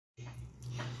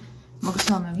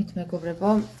მოგესალმებით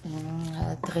მეგობრებო,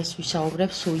 დღეს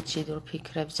ვისაუბრებ სუიციდურ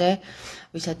ფიქრებზე,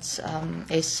 ვისაც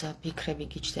ეს ფიქრები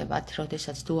გიჩნდებათ,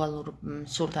 როდესაც დუალურ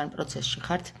სულთან პროცესში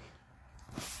ხართ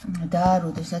და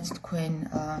როდესაც თქვენ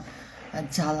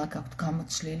ძალა გაქვთ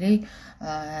გამოცლილი,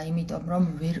 იმიტომ რომ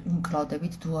ვერ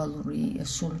უმკლავდებით დუალური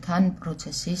სულთან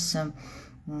პროცესის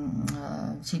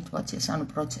სიტუაციას, ანუ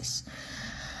პროცესს.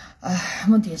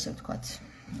 მოდი ესე ვთქვათ.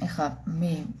 ეხლა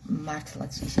მე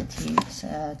მართლაც ისეთი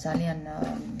ძალიან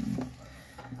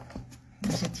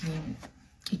ისეთი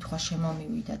კითხვა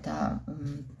შემომივიდა და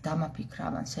დამაფიქრა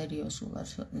ამან სერიოზულად,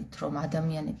 რომ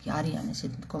ადამიანები არიან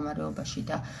ესეთ მდგომარეობაში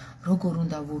და როგორ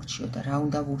უნდა ვურჩიო და რა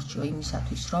უნდა ვურჩიო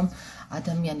იმისათვის, რომ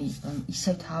ადამიანი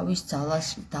ისევ თავის ძალას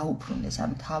დაუბრუნდეს,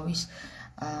 ანუ თავის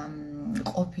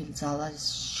ყოფილ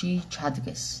ძალაში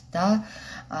ჩადგეს და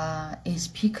ეს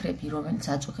ფიქრები, რომელიც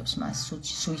აწუხებს მას,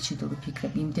 სუიციდური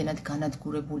ფიქრები, იმდენად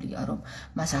განადგურებულია, რომ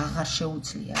მას აღარ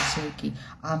შეუძლია ესე იგი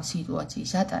ამ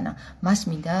სიტუაციის ატანა, მას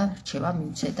მინდა რჩევა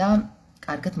მივცე და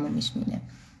კარგად მომისმინე.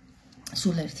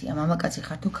 სულ ერთია, მამაკაცი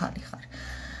ხარ თუ ქალი ხარ.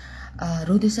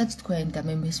 როდესაც თქვენ და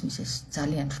მე მესმის ეს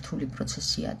ძალიან რთული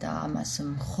პროცესია და ამას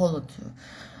მხოლოდ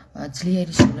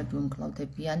ძლიერი სულები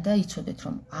უმკლავდებიან და იცოდეთ,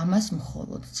 რომ ამას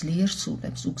მხოლოდ ძლიერ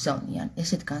სულებს უგზავნიან,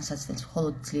 ესეთ განსაცდელს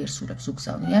მხოლოდ ძლიერ სულებს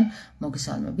უგზავნიან,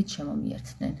 მოგესალმებით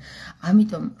შემომიერთდნენ.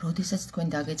 ამიტომ, როდესაც თქვენ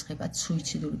დაგეწყებათ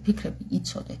სუიციდური ფიქრები,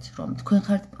 იცოდეთ, რომ თქვენ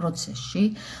ხართ პროცესში,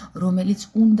 რომელიც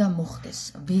უნდა მოხდეს.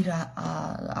 ვერ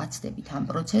აცდებით ამ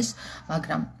პროცესს,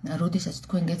 მაგრამ როდესაც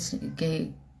თქვენ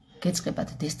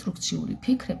გეწყებათ დესტრუქციული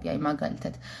ფიქრები, აი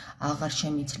მაგალითად, აღარ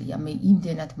შემიძლია, მე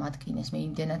იმდენად მატკინეს, მე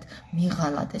იმდენად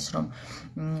მიღალატეს, რომ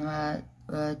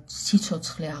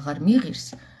სიცოცხლე აღარ მიღირს,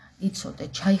 იცოდე,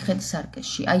 ჩაიხედე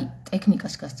სარკეში, აი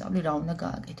ტექნიკას გასწავლი, რა უნდა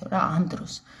გააკეთო რა ამ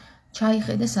დროს.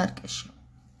 ჩაიხედე სარკეში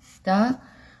და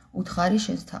უთხარი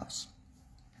შენს თავს.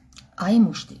 აი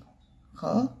მუშტი,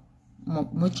 ხო?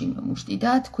 მოჭიმე მუშტი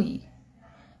და თქვი,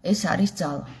 ეს არის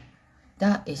ძალა.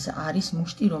 და ეს არის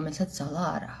მუშტი, რომელსაც ძალა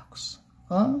არ აქვს,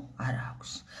 ხო? არ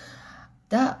აქვს.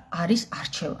 და არის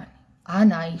არჩევანი. ან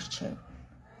აირჩევ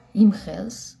იმ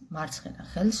ხელს, მარცხენა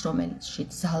ხელს, რომელშიც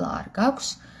ძალა არ გაქვს,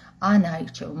 ან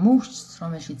აირჩევ მუშტს,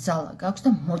 რომელშიც ძალა გაქვს და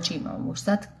მოჭიმავ მუშტს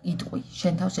და იტყვი,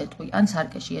 შენ თავს ეტყვი, ან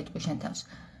სარკეში ეტყვი შენ თავს.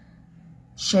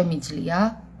 შემიძლია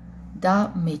და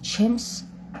მე ჩემს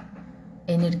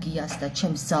ენერგიას და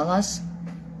ჩემს ძალას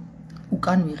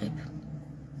უკან ვიღებ.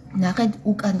 ნახეთ,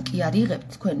 უკან კი არ იღებთ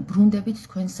თქვენ, ბრუნდებით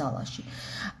თქვენ ძალაში.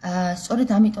 სწორედ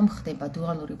ამიტომ ხდება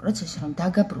დუალური პროცესი, რომ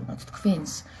დაგაბრუნოთ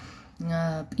თქვენს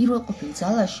პირველყოფილ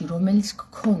ძალაში, რომელიც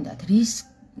გქონდათ,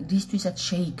 რისთვისაც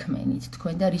შეიქმენით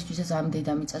თქვენ და რისთვისაც ამ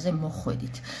დედამიწაზე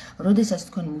მოხვედით. როდესაც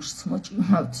თქვენ მუშტს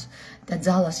მოჭიმავთ და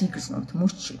ძალას იგრძნობთ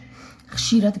მუშტში,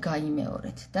 ხშირად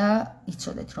გაიმეორეთ და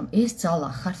იცოდეთ, რომ ეს ძალა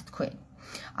ხართ თქვენ.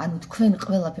 ანუ თქვენ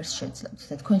ყველაფერს შეძლებთ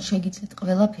და თქვენ შეგიძლიათ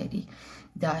ყველაფერი.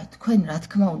 და თქვენ რა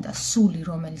თქმა უნდა სული,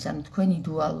 რომელიც ანუ თქვენი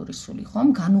დუალური სული ხომ,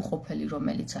 განუყოფელი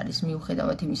რომელიც არის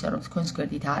მიუხედავად იმისა, რომ თქვენს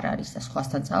გვერდით არ არის და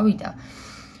სხვასთან წავიდა,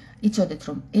 იცოდეთ,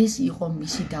 რომ ეს იყო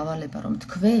მისი დავალება, რომ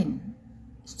თქვენ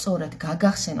სწორად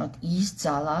გაგახსენოთ ის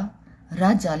ძალა,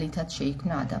 რა ძალითაც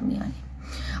შეიქმნა ადამიანი.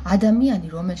 ადამიანი,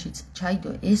 რომელშიც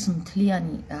ჩაიდო ეს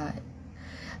მთლიანი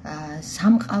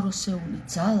სამყაროსეული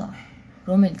ძალა,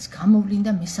 რომელიც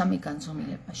გამოვლინდა მესამე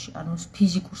განზომილებაში, ანუ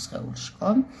ფიზიკურ სხეულში,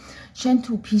 ხო? შენ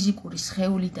თუ ფიზიკური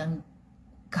სხეულიდან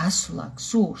გასვლა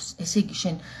გსურს, ესე იგი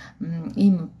შენ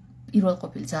იმ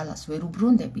პირველყოფილ ძალას ვერ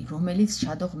უბრუნდები, რომელიც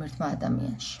ჩადო ღმერთმა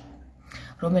ადამიანში,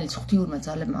 რომელიც ღვთიურმა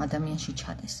ძალებმა ადამიანში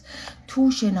ჩადეს. თუ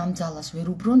შენ ამ ძალას ვერ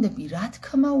უბრუნდები, რა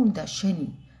თქმა უნდა, შენი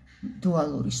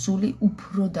დუალური სული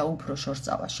უფრო და უფრო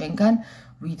შორწავა შენგან,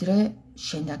 ვიდრე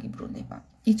შენ დაგიბრუნდება.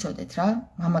 იცოდეთ რა,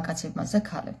 მამაკაცებმაც და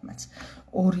ქალებმაც.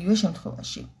 ორივე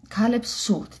შემთხვევაში. ქალებს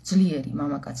სურთ ძლიერი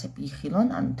მამაკაცები იხილონ,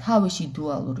 ანუ თავისი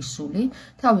დუალური სული,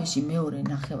 თავისი მეორე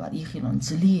ნახევარი იხილონ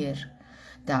ძლიერ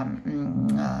და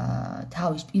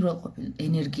თავის პირველყოფილ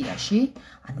ენერგიაში,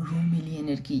 ანუ რომელი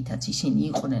ენერგიითაც ისინი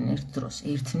იყვნენ ერთ დროს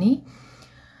ერთნი.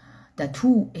 და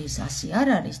თუ ეს ასე არ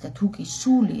არის და თუ კი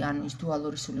სული, ანუ ის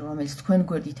დუალური სული, რომელიც თქვენ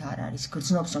გვერდით არ არის,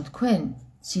 გრძნობს, რომ თქვენ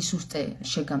სისუსტე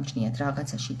შეგამჩნიათ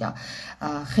რაღაცაში და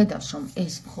ხედავს, რომ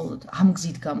ეს მხოლოდ ამ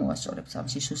გზით გამოასწორებს ამ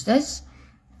სისუსტეს,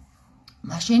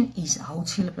 მაშინ ის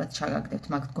აუცილებლად ჩაგაგდებთ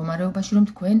მაგ მდგომარეობაში, რომ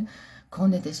თქვენ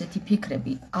გქონდეთ ესეთი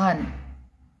ფიქრები, ან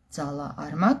ძალა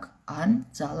არ მაქვს, ან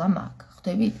ძალა მაქვს.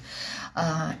 ხვდებით?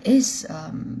 ეს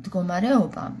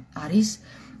მდგომარეობა არის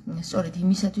სწორედ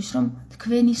იმისათვის, რომ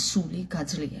თქვენი სული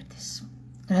გაძლიერდეს.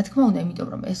 რა თქმა უნდა, იმიტომ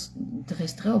რომ ეს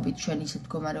დღესდღეობით ჩვენ ისეთ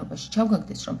მდგომარეობაში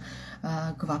ჩავგაგდეს, რომ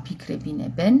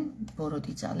გვაფიქრებინებენ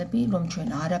ბოროტი ძალები, რომ ჩვენ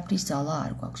არაფრის ძალა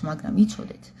არ გვაქვს, მაგრამ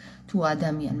იცოდეთ, თუ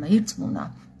ადამიანმა ირწმუნა,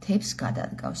 თებს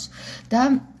გადადგავს და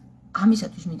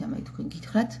ამისათვის მინდა მე თქვენ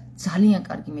გითხრათ, ძალიან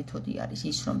კარგი მეთოდი არის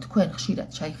ის, რომ თქვენ ხშირად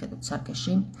ჩაიხედოთ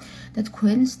სარკეში და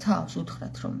თქვენს თავს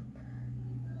უთხრათ, რომ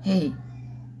ჰეი,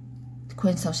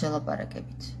 თქვენს თავს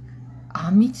ელაპარაკებით.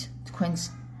 ამით თქვენს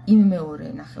იმ მეორე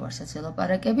ნახევარსაც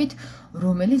ელაპარაკებით,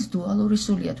 რომელიც დუალური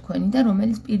სულია თქვენი და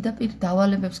რომელიც პირდაპირ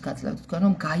დავალებებს გაძლევთ თქვენ,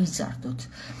 რომ გაიზარდოთ.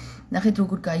 ნახეთ,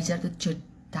 როგორ გაიზარდოთ, ჯერ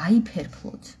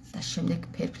დაიფერფლოთ და შემდეგ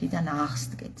ფერფლიდან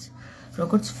აღსდგეთ.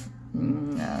 როგორც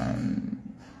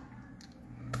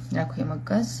რა ქვია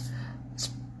მაგას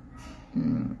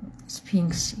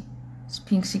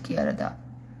სფინქსი კი არა და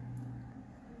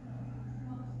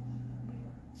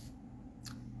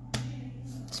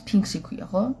სფინქსი ქვია,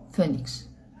 ხო? ფენიქსი.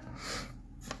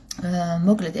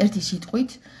 მოკლედ ერთი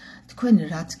სიტყვით თქვენ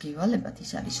რაც გივალებათ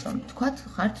ის არის რომ თქვათ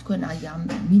ხართ თქვენ აი ამ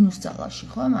მინუს ძალაში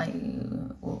ხო აი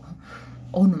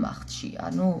ონმახტში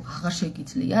ანუ აღარ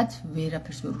შეგიძლიათ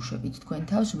ვერაფერს ვერ უშვებით თქვენ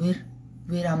თავს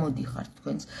ვერ ამოდიხართ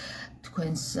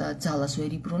თქვენს ძალას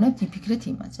ვერ იბრუნებთ იფიქრეთ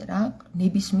იმაზე რა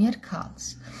ნებისმიერ ქალს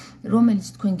რომელიც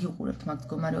თქვენ გიყურებთ მაგ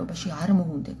მდგომარეობაში არ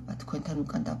მოუნდება თქვენთან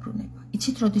უკან დაბრუნება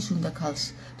იცით როდის უნდა ქალს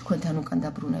თქვენთან უკან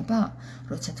დაბრუნება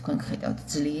როცა თქვენ ხედავთ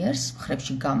ძლიერს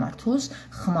მხრებში გამართულს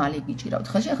ხმალი გიჭირავთ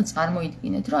ხა შეხ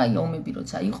წარმოიდგინეთ რომ აი ომები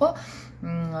როცა იყო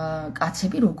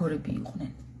კაცები როგორები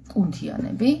იყვნენ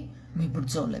კუნთიანები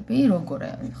მებრძოლები როგორ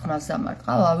ხმალს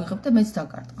დამარტყავ ავიღებ და მეც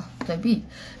დაკარტყავ ხდები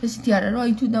ესეთი არა რომ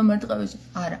აი თუ დამარტყავ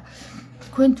არა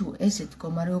თქვენ თუ ესეთ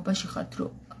მდგომარეობაში ხართ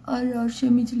რომ არ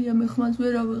შემიძლია მე ხმალს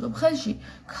ვერ ავიღებ ხალში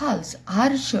ქალს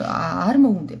არ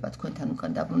მოუნდება თქვენთან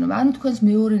უკან დაბრუნება ანუ თქვენს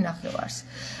მეორე ნახევარს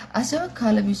ასევე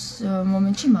ქალების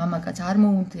მომენტში მამაკაც არ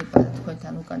მოუნდება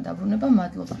თქვენთან უკან დაბრუნება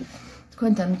მადლობა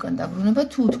თქვენთან უკან დაბრუნება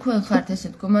თუ თქვენ ხართ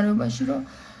ესეთ მდგომარეობაში რომ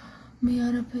მე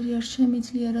არაფერი არ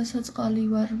შემიძლია რასაწყალი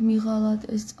ვარ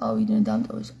მიღალატეს წავიდნენ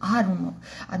დამტოვეს არ უნდა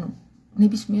ანუ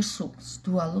ნებისმიერ სულს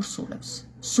დუალურ სულებს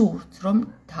სურთ რომ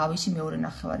თავისი მეორე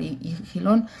ნახევარი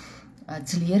იხილონ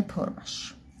ძლიერ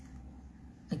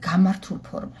ფორმაში გამართულ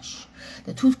ფორმაში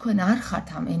და თუ თქვენ არ ხართ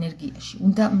ამ ენერგიაში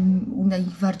უნდა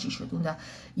ივარჯიშოთ უნდა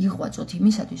იღვაწოთ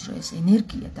იმისათვის რომ ეს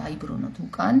ენერგია დაიბრუნოთ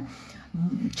უკან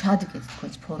ჩადგეთ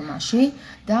თქვენს ფორმაში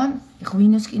და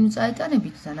ღვინოს კი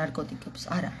წაეტანებით და ნარკოტიკებს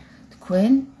არა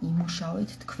თქვენ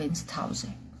იმუშავეთ თქვენს თავზე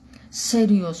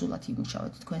სერიოზულად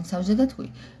იმუშავეთ თქვენს თავზე და თქვი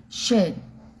შენ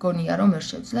გონია რომ ვერ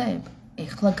შევძლებ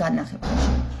ეხლა განახებ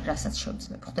რასაც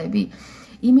შევძლებ ხდები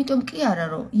იმიტომ კი არა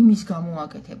რომ იმის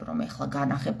გამოაკეთებ რომ ეხლა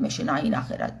განახებ მე შენ აი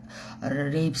ნახე რა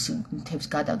რეიბს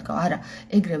თებს გადავდგა არა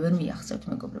ეგრე ვერ მიახსევთ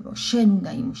მეგობრებო შენ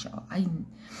უნდა იმუშაო აი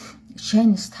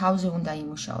შენს თავზე უნდა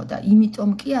იმუშაო და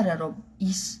იმიტომ კი არა რომ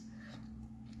ის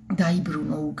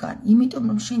დაიბრუნო უკან იმიტომ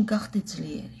რომ შენ გახდე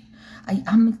ძლიერი აი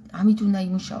ამით უნდა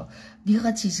იმუშაო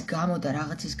ვიღაცის გამო და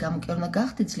რაღაცის გამო კი უნდა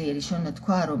გახდე ძლიერი შენ უნდა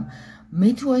თქვა რომ მე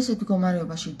თუ ესეთ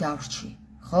მდგომარეობაში დავრჩი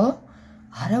ხო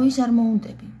არავის არ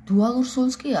მოუნდები დუალურ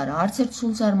სულს კი არა არც ერთ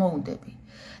სულს არ მოუნდები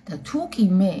და თუ კი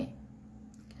მე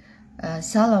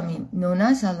სალამი ნონა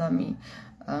სალამი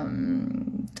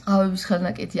ტყავების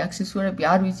ხელნაკეთი აქსესუარები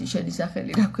არ ვიცი შენი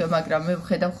სახელი რა ქვია მაგრამ მე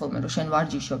ვხედავ ხოლმე რომ შენ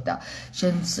ვარჯიშობ და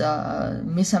შენს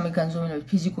მესამე განზომილების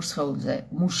ფიზიკურ სხეულზე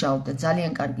მუშაობ და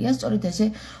ძალიან კარგია სწორედ ესე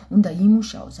უნდა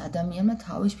იმუშაოს ადამიანმა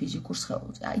თავის ფიზიკურ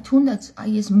სხეულზე აი თუნდაც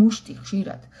აი ეს მუშტი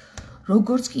ხშირად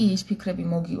როგორც კი ის ფიქრები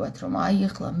მოგივათ რომ აი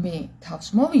ეხლა მე თავს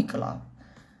მოვიკლავ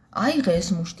აიღე ეს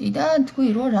მუშტი და თქვი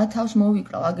რომ რა თავს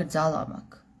მოვიკლავ აგერ ძალა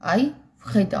მაქვს აი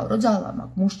ვხედავ რომ ძალა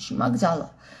მაქვს მუშტში მაქვს ძალა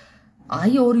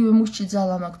აი ორივე მუშტში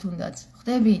ძალა მაქვს თუნდაც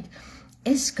ხდებით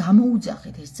ეს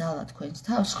გამოუძახეთ ეს ძალა თქვენს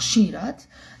თავს ხშირად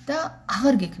და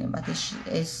აღარ გექნებათ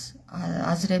ეს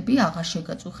აზრები აღარ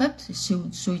შეგაწუხებთ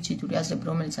სუიციდური აზრები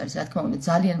რომელიც არის რა თქმა უნდა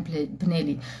ძალიან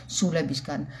ბნელი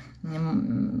სულებისგან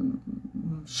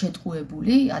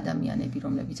შეტყუებული ადამიანები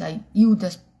რომლებიც აი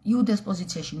იუდას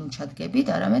პოზიციაში ნუ ჩადგებით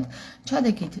არამედ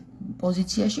ჩადეკით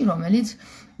პოზიციაში რომელიც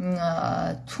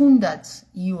თუნდაც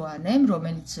იოანემ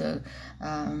რომელიც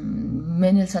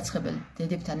მენელსაცხებელ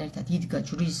დედებთან ერთად იდგა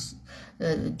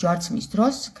ჯვარცმის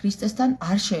დროს ქრისტესთან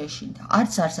არ შეეშინდა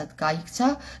არც არსად გაიქცა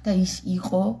და ის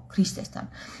იყო ქრისტესთან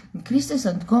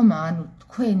ქრისტესთან დგომა ანუ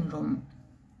თქვენ რომ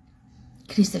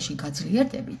ქრისტეში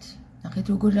გაძლიერდებით ნახეთ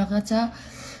როგორ რაღაცა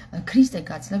ქრისტე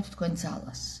გაძლევთ თქვენ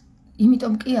ძალას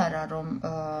იმიტომ კი არა რომ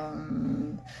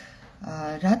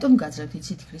რატომ გაძლევთ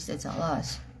იცით ქრისტე ძალას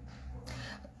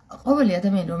ყოველი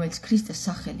ადამიანი რომელიც ქრისტეს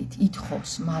სახელით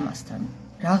ითხოვს მამასთან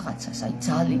რაღაცას, აი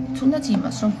ძალით, თუნდაც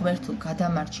იმას, რომ ღმერთო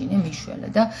გადამარჩინე მიშველე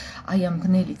და აი ამ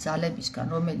ბნელი ძალებისგან,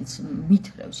 რომელიც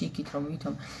მითრევს იქით, რომ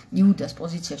ვითომ იუდას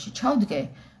პოზიციაში ჩავდგე,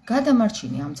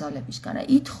 გადამარჩინე ამ ძალებისგან, აი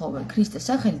ითხოვე ქრისტეს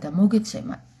სახელი და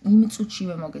მოგეცემა, იმ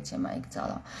წუთშივე მოგეცემა ეგ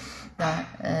ძალა. და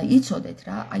იცოდეთ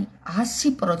რა, აი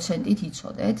 100%-ით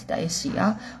იცოდეთ და ესია,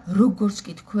 როგორც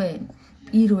კი თქვენ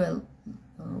პირველ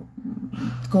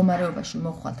მდგომარეობაში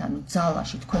მოხვალთ, ანუ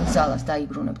ძალაში, თქვენ ძალას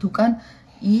დაიბრუნებთ უკან,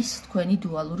 ის თქვენი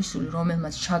დუალური სული,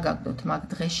 რომელმაც ჩაგაგდოთ მაგ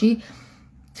დღეში,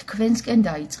 თქვენსკენ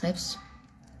დაიწყებს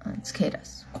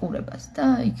ცქერას, ყურებას და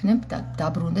იქნებ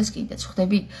დაბრუნდეს კიდეც.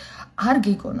 ხვდებით, არ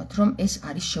გეკონოთ, რომ ეს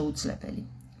არის შეუძლებელი.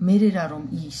 მერე რა რომ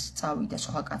ის წავიდა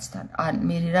სხვა კაცთან, ან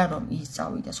მერე რა რომ ის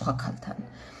წავიდა სხვა ქალთან.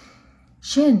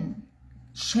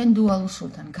 შენ დუალურ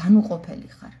სულთან განუყოფელი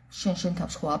ხარ. შენ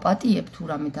თავს ხო აპატიებ თუ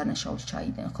რამე დანაშაულს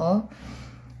ჩაიდენ, ხო?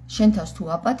 შენ თავს თუ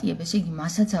აპატიებ, ესე იგი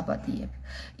მასაც აპატიებ.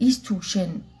 ის თუ შენ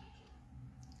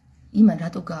იმან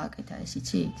რატო გააკეთა ეს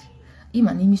იცით?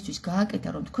 იმან იმისთვის გააკეთა,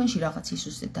 რომ თქვენში რაღაც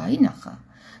სისუსტე დაინახა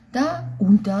და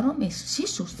უნდა რომ ეს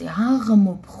სისუსტე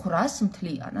აღმოფხრას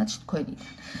მთლიანად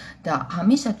თქვენიდან. და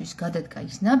ამისათვის გადადგა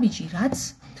ის ნაბიჯი, რაც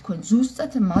თქვენ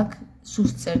ზუსტად მაგ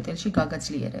სუსტ წერტილში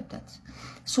გაგაძლიერებდათ.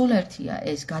 სულ ერთია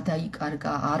ეს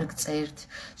გადაიკარგა, არ გწერთ,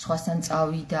 სხვასთან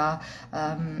წავიდა,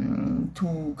 თუ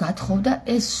გათხოვდა,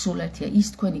 ეს სულ ერთია, ის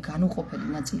თქვენი განუყოფელი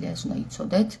ნაწილია, ეს უნდა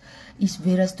იცოდეთ, ის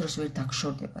ვერასდროს ვერ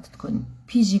დაგშორდებათ თქვენ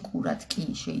ფიზიკურად კი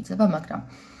შეიძლება, მაგრამ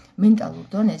მენტალურ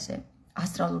დონეზე,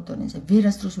 ასტრალურ დონეზე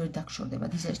ვერასდროს ვერ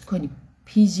დაგშორდებათ, ის არის თქვენი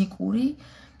ფიზიკური,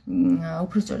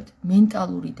 უბრალოდ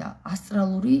მენტალური და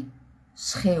ასტრალური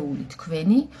სხეული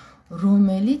თქვენი,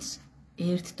 რომელიც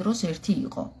ერთ დროს ერთი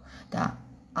იყო და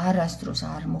არასდროს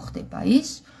არ მოხდება ის,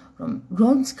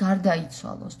 რომც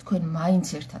გარდაიცვალოს, თქვენ მაინც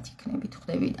ერთად იქნებით,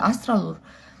 ხვდებით, ასტრალურ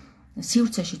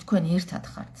სივრცეში თქვენ ერთად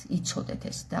ხართ, იცოდეთ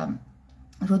ეს და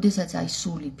როდესაც აი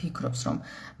სული ფიქრობს, რომ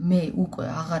მე უკვე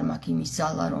აღარ მაქვს იმის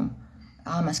ძალა, რომ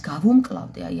ამას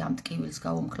გავუმკლავდე, აი ამ ტკივილს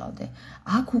გავუმკლავდე,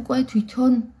 აქ უკვე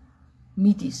თვითონ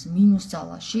მიდის მინუს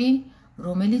ძალაში,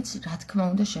 რომელიც რა თქმა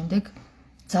უნდა შემდეგ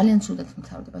ძალიან ცუდად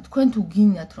მთავრდება. თქვენ თუ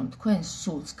გინდათ, რომ თქვენს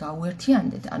სულს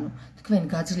გაუერთიანდეთ, ანუ თქვენ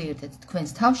გაძლიერდეთ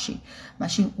თქვენს თავში,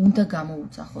 მაშინ უნდა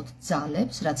გამოუძახოთ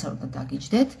ძალებს, რაც არ უნდა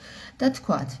დაგიჯდეთ და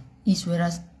თქვათ, ის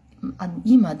ანუ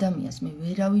იმ ადამიანს მე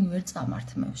ვერავინ ვერ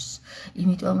წამართმევს,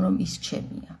 იმიტომ რომ ის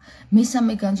ჩემია.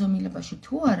 მესამე განზომილებაში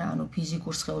თუ არა, ანუ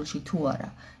ფიზიკურ სხეულში თუ არა,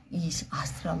 ის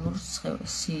ასტრალურ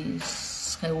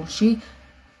სხეულში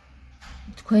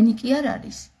თქვენი კი არ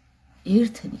არის,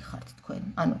 ერთნი ხართ თქვენ.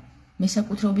 ანუ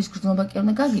მესაკუთრეობის გრძნობა კი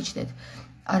უნდა გაგიჩნდეთ,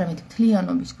 არამედ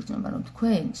მთლიანობის გრძნობა, რომ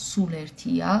თქვენ სულ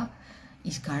ერთია,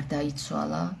 ის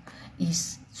გარდაიცვალა, ის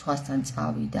სხვასთან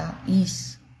წავიდა, ის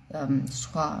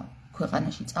სხვა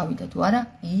ქვეყანაში წავიდა თუ არა,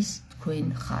 ის თქვენ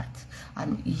ხართ.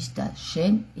 ანუ ის და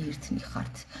შენ ერთნი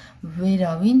ხართ.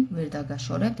 ვერავინ ვერ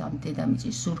დაგაშორებთ ამ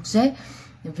დედამიწის ზურგზე,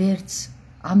 ვერც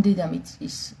ამ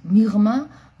დედამიწის მიღმა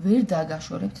ვერ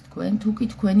დაგაშორებთ თქვენ, თუ კი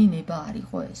თქვენი ნება არ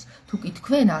იყო ეს. თუ კი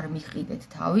თქვენ არ მიყიდეთ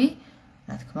თავი,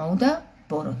 რა თქმა უნდა,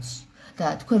 ბოროტს. და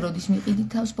თქვენ როდის მიყიდით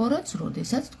თავს ბოროტს,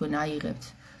 როდესაც თქვენ აიღებთ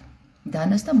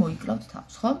დანას და მოიკლავთ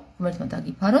თავს, ხო? ღმერთმა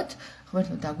დაგიფაროთ,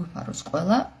 ღმერთმა დაგვიფაროს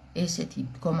ყველა, ესეთი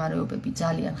მდგომარეობები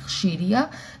ძალიან ხშირია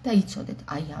და იცოდეთ,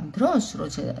 აი ამ დროს,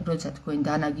 როცა თქვენ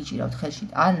დანაგიჭირავთ ხელში,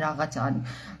 ან რაღაც, ან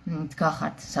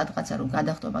დგახართ სადღაცა რომ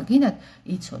გადახტომა გინდათ,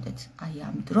 იცოდეთ, აი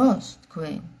ამ დროს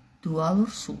თქვენ დუალურ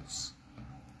სულს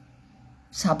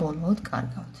საბოლოოდ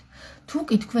კარგავთ. თუ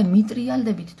კი თქვენ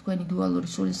მიტრიალდებით თქვენი დუალური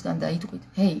სულისგან და იტყვით,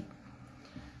 ჰეი,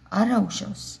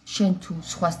 არაუშავს, შენ თუ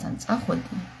სხვასთან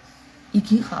წახვედი, იქ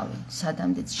იყავი,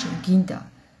 სადამდეც შენ გინდა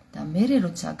და მერე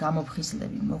როცა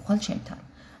გამოფხიზლები მოხვალ ჩემთან.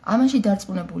 ამაში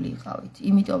დარწმუნებული იყავით,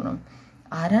 იმიტომ რომ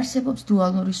არ არსებობს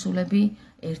დუალური სულები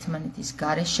ერთმანეთის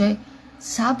გარეშე,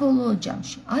 საბოლოო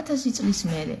ჯამში 1000 წლის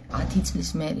მერე, 10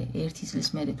 წლის მერე, 1 წლის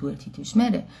მერე თუ 1 თვის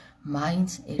მერე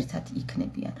მაინც ერთად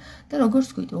იქნებიან. და როგორც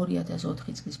ვთქვით,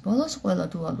 2004 წლის ბოლოს ყველა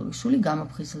დუალური სული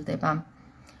გამოფხიზლდება.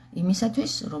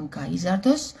 იმისათვის, რომ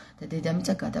გაიზარდოს და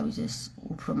დედამიწა გადავიზეს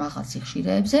უფრო მაღალ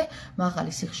სიხშირეებზე,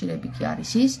 მაღალი სიხშირეები კი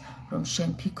არის ის, რომ შენ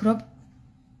ფიქრობ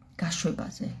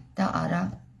გაშვებაზე და არა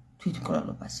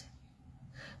თვითმკვლელობაზე.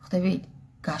 ხვდებით?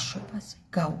 გაშვებაზე,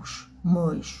 გაუშვი,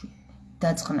 მოეშვი,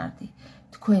 დაწყნარდი.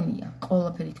 თქვენია,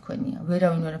 ყველაფერი თქვენია.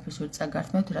 ვერავინ ვერაფერს ვერ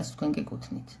წაგართმევთ, რაც თქვენ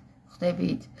გეკუთვნით.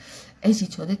 ხვდებით? ეს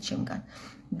იცოდეთ ჩემგან.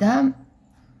 და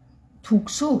თუ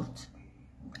გსურთ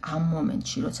ამ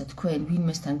მომენტში, როცა თქვენ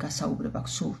ვინმესთან გასაუბრება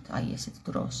გსურთ, აი ესეთ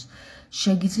დროს,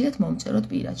 შეგიძლიათ მომწეროთ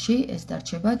პირადში, ეს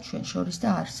დარჩება ჩვენ შორის და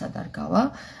არსად არ გავა.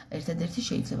 ერთადერთი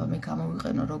შეიძლება მე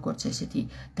გამოვიყენო როგორც ესეთი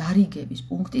დარიგების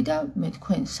პუნქტი და მე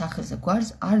თქვენ სახელზე გვარს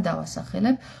არ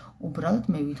დავასახელებ, უბრალოდ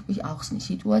მე ვიტყვი ახსნი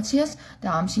სიტუაციას და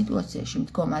ამ სიტუაციაში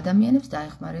მდგომ ადამიანებს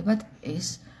დაეხმარებათ ეს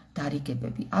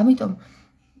დარიგებები. ამიტომ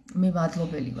მე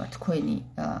მადლობელი ვარ თქვენი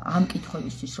ამ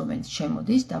კითხვებისთვის, რომელიც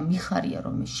შემოდის და მიხარია,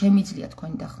 რომ შემიძლია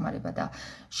თქვენი დახმარება და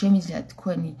შემიძლია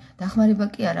თქვენი დახმარება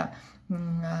კი არა,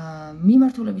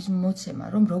 მიმართულების მოცემა,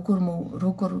 რომ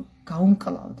როგორ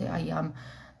გავუმკლავდე აი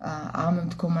ამ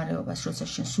მდგომარეობას, როცა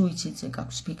შენ სუიციდზე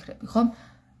გაქვს ფიქრები, ხომ?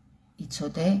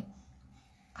 იცოდე,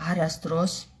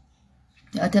 არასდროს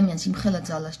ადამიანს იმხელა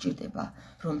ძალა სჭირდება,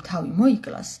 რომ თავი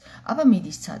მოიკლას, აბა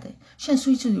მიდის ცადე. შენ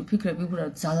სუიციდური ფიქრები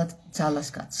უბრალოდ ძალას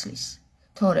გაცლის.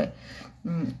 თორე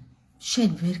შენ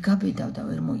ვერ გაბედავ და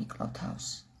ვერ მოიკლავ თავს.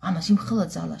 ამას იმხელა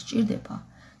ძალა სჭირდება.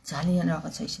 ძალიან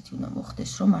რაღაცა ისეთი უნდა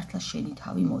მოხდეს, რომ მართლა შენი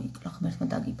თავი მოიკლა, ღმერთმა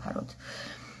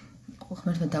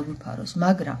დაგვიფაროს,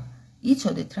 მაგრამ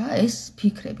იცოდეთ რა, ეს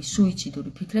ფიქრები, სუიციდური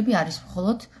ფიქრები არის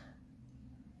მხოლოდ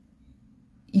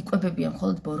იკვებებიან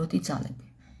მხოლოდ ბოროტი ძალები.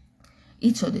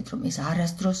 იცოდეთ, რომ ეს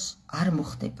არასდროს არ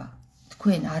მოხდება.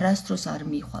 თქვენ არასდროს არ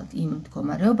მიხვალთ იმ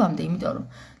მდგომარეობამდე, იმიტომ რომ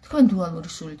თქვენ დუალური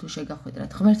სული თუ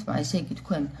შეგახვედრათ ღმერთმა, ესე იგი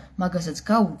თქვენ მაგასაც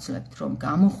გაუძლებთ, რომ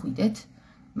გამოხვიდეთ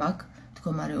მაგ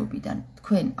მდგომარეობიდან.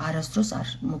 თქვენ არასდროს არ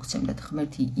მოგცემდათ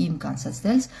ღმერთი იმ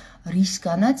განსაცდელს,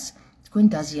 რისგანაც თქვენ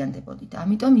დაზიანდებოდით.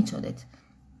 ამიტომ იცოდეთ,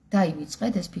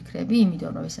 დაივიწყეთ ეს ფიქრები,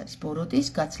 იმიტომ რომ ეს არის ბოროტის,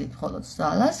 გაცლით მხოლოდ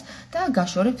ძალას და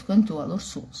გაშორებთ თქვენ დუალურ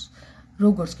სულს.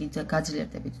 როგორც კი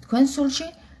გაძლიერდებით თქვენ სულში,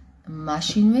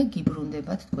 მაშინვე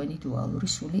გიბრუნდებათ თქვენი დუალური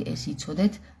სული, ეს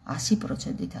იცოდეთ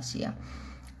 100%-ით 100-ია.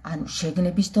 ანუ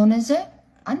შეგნების დონეზე,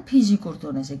 ან ფიზიკურ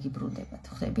დონეზე გიბრუნდებათ,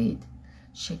 ხვდებით?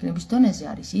 შეგნების დონეზე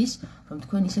არის ის, რომ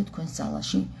თქვენ ისევ თქვენს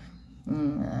ძალაში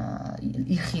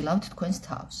იხილავთ თქვენს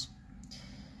თავს.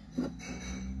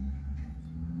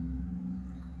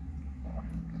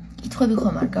 კითხვები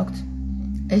ხომ არ გაქვთ?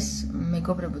 ეს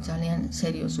მეგობრებო ძალიან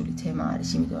სერიოზული თემა არის,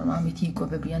 იმიტომ რომ ამით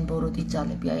იკვებებიან ბოროტი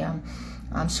ძალები, აი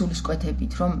ამ სულის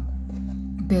კვეთებით, რომ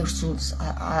ბევრს სულს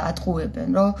ატყუებენ,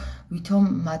 რომ ვითომ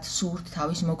მათ სურთ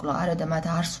თავის მოკლა, არა და მათ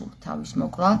არ სურთ თავის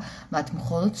მოკლა, მათ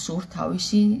მხოლოდ სურთ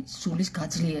თავისი სულის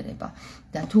გაძლიერება.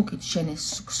 და თუ კი შენ ეს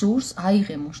გსურს,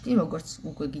 აიღე მუშტი, როგორც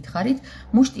უკვე გითხარით,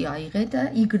 მუშტი აიღე და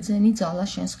იგრძენი ძალა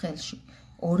შენს ხელში.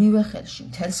 ორივე ხელში,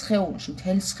 მთელ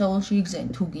სხეულში იგზენი,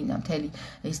 თუ გინდა მთელი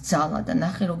ეს ძალა და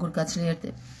ნახე როგორ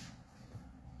გაძლიერდება.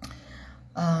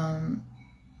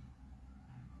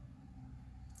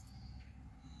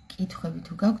 კითხვები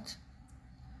თუ გაქვთ,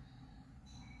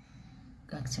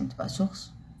 გაგცემთ პასუხს.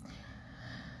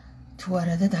 თუ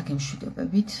არა და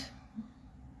დაგემშვიდობებით.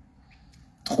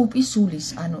 ტყუპის სულის,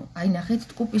 ანუ აი ნახეთ,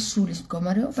 ტყუპის სულის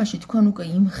მდგომარეობაში თქვენ უკვე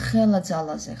იმ ხელა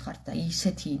ძალაზე ხართ და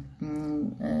ისეთი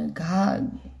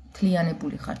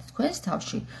გათლიანებული ხართ თქვენს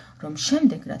თავში, რომ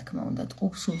შემდეგ რა თქმა უნდა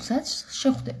ტყუპ სულსაც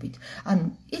შეხვდებით. ანუ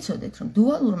იცოდეთ, რომ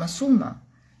დუალურმა სულმა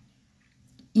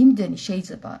იმდენი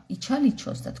შეიძლება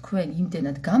იჩალიჩოს და თქვენ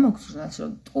იმდენად გამოგზრდათ,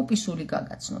 რომ ტყუპის სული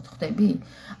გაგაცნოთ, ხვდები?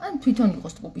 ან თვითონ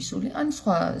იყოს ტყუპის სული, ან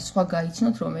სხვა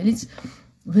გაიცნოთ, რომელიც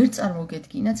ვერ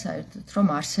წარმოგედგინათ საერთოდ, რომ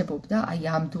არსებობდა აი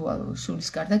ამ დუალურ სულის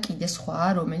გარდა კიდე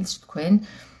სხვა, რომელიც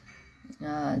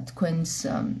თქვენს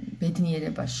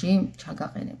ბედნიერებაში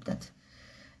ჩაგაყენებდათ.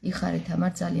 იხარე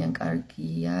თამარ, ძალიან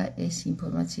კარგია ეს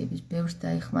ინფორმაციების ბევრს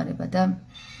დაეხმარება და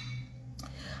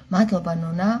მადლობა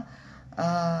ნონა.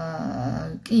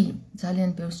 კი,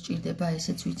 ძალიან ბევრს ჭირდება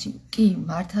ესეც ვიცი. კი,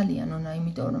 მართალია ნონა,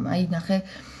 იმიტომ რომ აი ნახე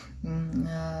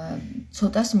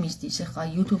ცოტას მისდის, ახლა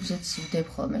YouTube-ზეც ვდებ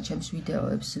ხოლმე ჩემს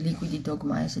ვიდეოებს, ლიკვიდი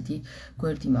დოგმა ესეთი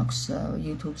გვერდი მაქვს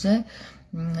YouTube-ზე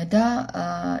და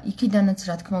იქიდანაც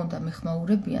რა თქმა უნდა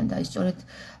მეხმაურებიან და სწორედ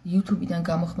YouTube-დან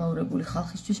გამოხმაურებული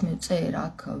ხალხისთვის მე წერ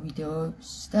აქ ვიდეოებს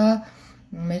და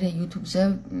მე YouTube-ზე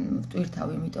ვტვირთავ,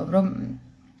 იმიტომ რომ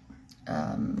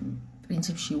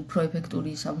პრინციპში უფრო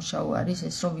ეფექტური სამუშაო არის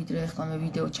ეს, რომ ვიდრე ახლა მე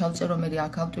ვიდეო ჩავწერო, მე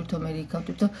აქ ავტვირთო, მე იქ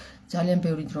ავტვირთო, ძალიან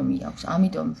ბევრი დრო მიაქვს.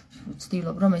 ამიტომ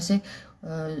ვცდილობ, რომ ესე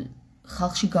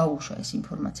ხალხში გაუშვა ეს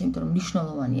ინფორმაცია, იმიტომ რომ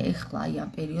მნიშვნელოვანია ეხლა აი ამ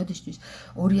პერიოდისთვის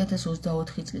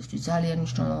 2024 წლისთვის ძალიან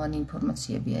მნიშვნელოვანი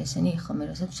ინფორმაციებია ესენი, ეხლა მე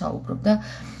რასაც ვსაუბრობ და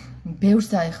ბევრს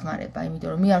დაეხმარება, იმიტომ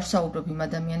რომ მე არ ვსაუბრობ იმ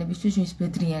ადამიანებისთვის, ვინც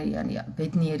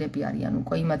ბედნიერები არიან,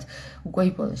 უკვე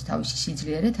იპოვეს თავისი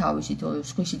სიძლიერე, თავისი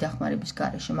სხვისი დახმარების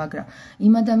გარეშე, მაგრამ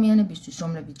იმ ადამიანებისთვის,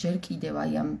 რომლებიც ჯერ კიდევ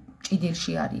აი ამ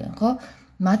ჭიდილში არიან, ხო?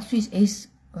 მათთვის ეს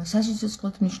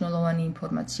სასიცოცხლოდ მნიშვნელოვანი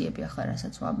ინფორმაციები ახლა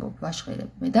რასაც ვამბობ,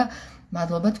 ვაშხერებ მე და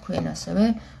მადლობა თქვენ ასევე,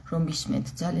 რომ ისმენთ,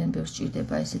 ძალიან ბევრს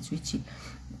ჭირდება, ესეც ვიცი.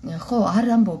 ხო, არ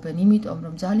ამბობენ, იმიტომ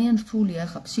რომ ძალიან რთულია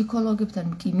ახლა ფსიქოლოგებთან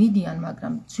კი მიდიან,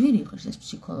 მაგრამ ძვირი ღირს ეს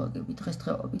ფსიქოლოგები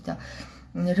დღესდღეობით და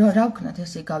რა ვქნათ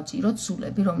ესე გავწიროთ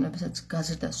სულები, რომლებსაც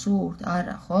გაზრდა სურთ,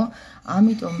 არა, ხო?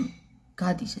 ამიტომ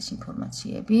გადის ეს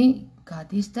ინფორმაციები,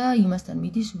 გადის და იმასთან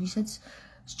მიდის, ვისაც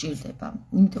სჭირდება.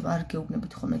 იმიტომ არ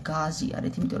გეუბნებით ხოლმე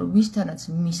გააზიარეთ, იმიტომ რომ ვისთანაც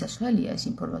მისასვლელია ეს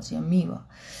ინფორმაცია მივა.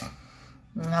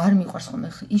 არ მიყვარს ხოლმე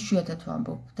იშვიათად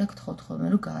ვამბობ და გთხოვთ ხოლმე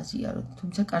რომ გააზიაროთ.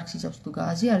 თუმცა კარგს იზავს თუ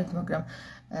გააზიარეთ, მაგრამ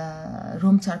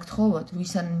რომც არ გთხოვოთ,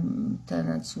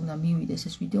 ვისთანაც უნდა მივიდეს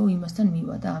ეს ვიდეო, იმასთან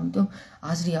მივა და ამიტომ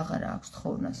აზრი აღარა აქვს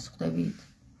თხოვნას, ხვდებით?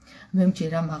 მე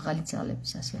მჯერა მაღალი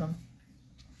ძალების, ასე რომ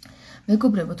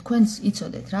მეგობრებო, თქვენს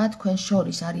იცოდეთ რა, თქვენ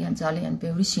შორის არიან ძალიან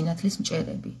ბევრი სინათლის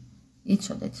მჭერები.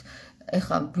 იცოდეთ,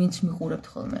 ეხლა ვინც მიყურებთ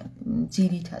ხოლმე,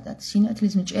 ძირითადად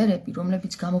სინათლის მჭერები,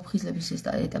 რომლებიც გამოფხიზლების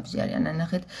ეტაპზე არიან.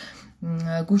 ნახეთ,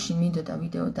 გუშინ მინდოდა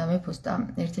ვიდეო დამეპოსტა,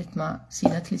 ერთ-ერთმა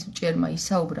სინათლის მჭერმა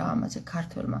ისაუბრა ამაზე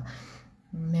ქართველმა.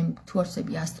 მე თუ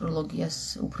არსები ასტროლოგიას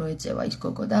უფრო ეწევა ის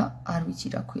გოგო და არ ვიცი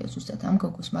რა ქვია ზუსტად ამ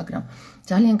გოგოს, მაგრამ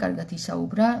ძალიან კარგად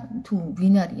ისაუბრა თუ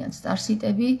ვინ არიან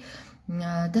სტარსიტები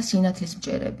და სინათლის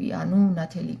მჭერები, ანუ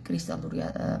ნათელი კრისტალური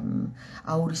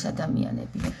აურის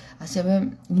ადამიანები, ასევე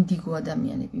ინდიგო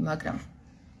ადამიანები, მაგრამ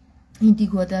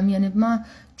ინდიგო ადამიანებმა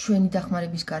ჩვენი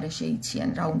დახმარების გარეშე იციან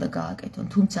რა უნდა გააკეთონ,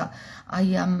 თუმცა აი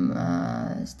ამ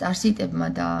სტარსიტებმა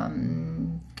და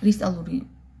კრისტალური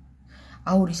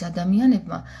აურის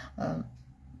ადამიანებმა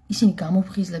ისინი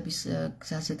გამოფხიზლების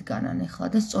გზაზე დგანან ახლა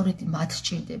და სწორედ მათ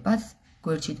სჭირდებათ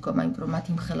გვერდში დგომა, იმიტომ რომ მათ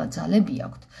იმხელა ძალები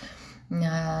აქვთ.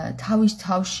 თავის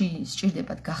თავში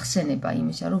სჭირდებათ გახსენება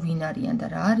იმისა, რომ ვინ არიან და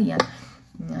რა არიან.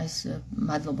 ეს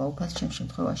მადლობა უფალს ჩემ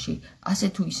შემთხვევაში ასე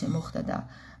თუ ისე მოხდა და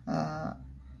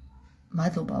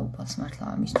მადლობა უფალს მართლა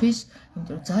ამისთვის,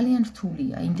 იმიტომ რომ ძალიან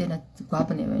რთულია, იმდენად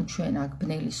გვაბნევენ ჩვენ აქ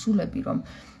ბნელი სულები, რომ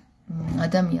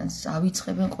ადამიანს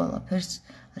ავიწყებენ ყველაფერს,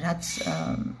 რაც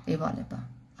ევალება.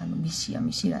 ანუ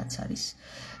მისი რაც არის.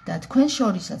 და თქვენ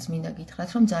შორისაც მინდა გითხრათ,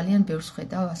 რომ ძალიან ბევრს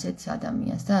ხედავ ასეთ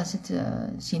ადამიანს და ასეთ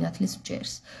სინათლის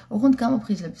მჭერს. ოღონდ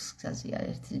გამოფხიზლების გზაზეა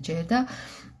ერთჯერ და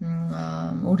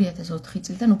 2004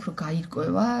 წლიდან უფრო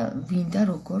გაირკვევა ვინ და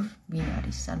როგორ ვინ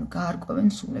არის. ანუ გაარკვევენ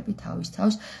სულები თავის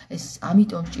თავს, ეს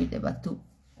ამიტომ სჭირდება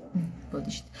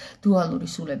დუალური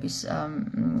სულების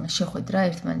შეხვედრა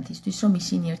ერთმანეთისთვის, რომ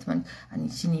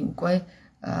ისინი უკვე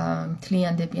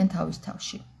მთლიანდებიან თავის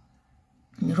თავში.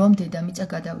 რომ დედამიწა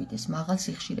გადავიდეს მაღალ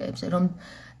სიხშირეებზე, რომ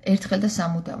ერთხელ და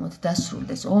სამუდამოდ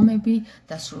დასრულდეს ომები,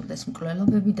 დასრულდეს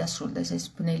მკვლელობები, დასრულდეს ეს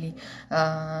ბნელი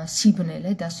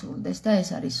სიბნელე, დასრულდეს და ეს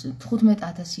არის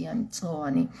 15,000-იანი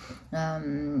წლოვანი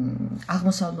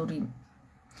აღმოსავლური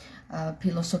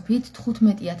ფილოსოფიით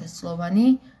 15,000 წლოვანი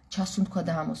ჩასუნთქვა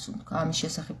და ამოსუნთქვა. ამის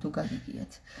შესახებ თუ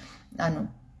გაგიგიათ. ანუ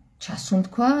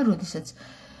ჩასუნთქვა, როდესაც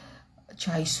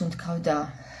ჩაისუნთქავდა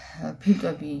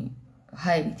ფილტვები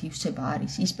ჰაერით ივსება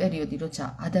არის ის პერიოდი, როცა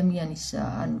ადამიანის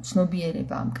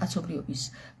ცნობიერება კაცობრიობის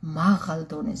მაღალ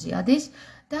დონეზე ადის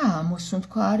და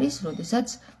ამოსუნთქვა არის, როდესაც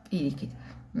პირიქით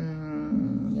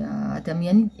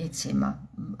ადამიანი ეცემა,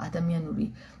 ადამიანური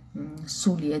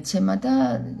სული ეცემა და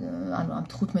ანუ ამ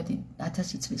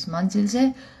 15,000 წლის მანძილზე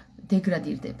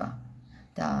დეგრადირდება.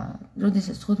 და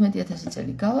როდესაც 15,000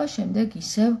 წელი გავა, შემდეგ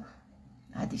ისევ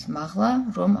ადის მაღლა,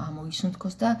 რომ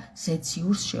ამოისუნთქოს და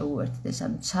ზეციურს შეუერთდეს,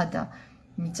 ანუ ცადა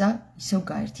მიწა ისევ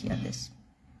გაერთიანდეს.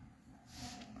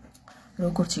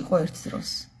 როგორც იყო ერთ დროს.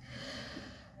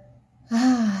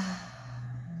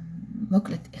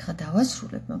 მოკლედ, ეხლა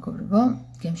დავასრულებ, მეგობრებო,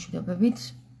 გემშვიდობებით,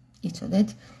 იცოდეთ,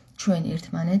 ჩვენ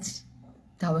ერთმანეთს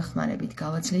დაეხმარებით,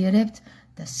 გავაძლიერებთ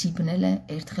და სიბნელე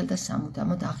ერთხელ და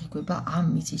სამუდამოდ აღიგვება ამ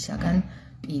მიწისაგან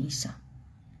პირისა.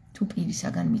 თუ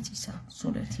პირისაგან მიწისა,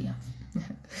 სულ ერთია.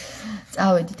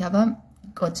 წავედით, აბა,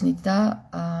 კოცნით და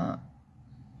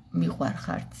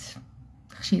მიყვარხართ.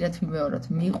 ხშირად ვიმეოროთ,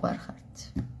 მიყვარხართ.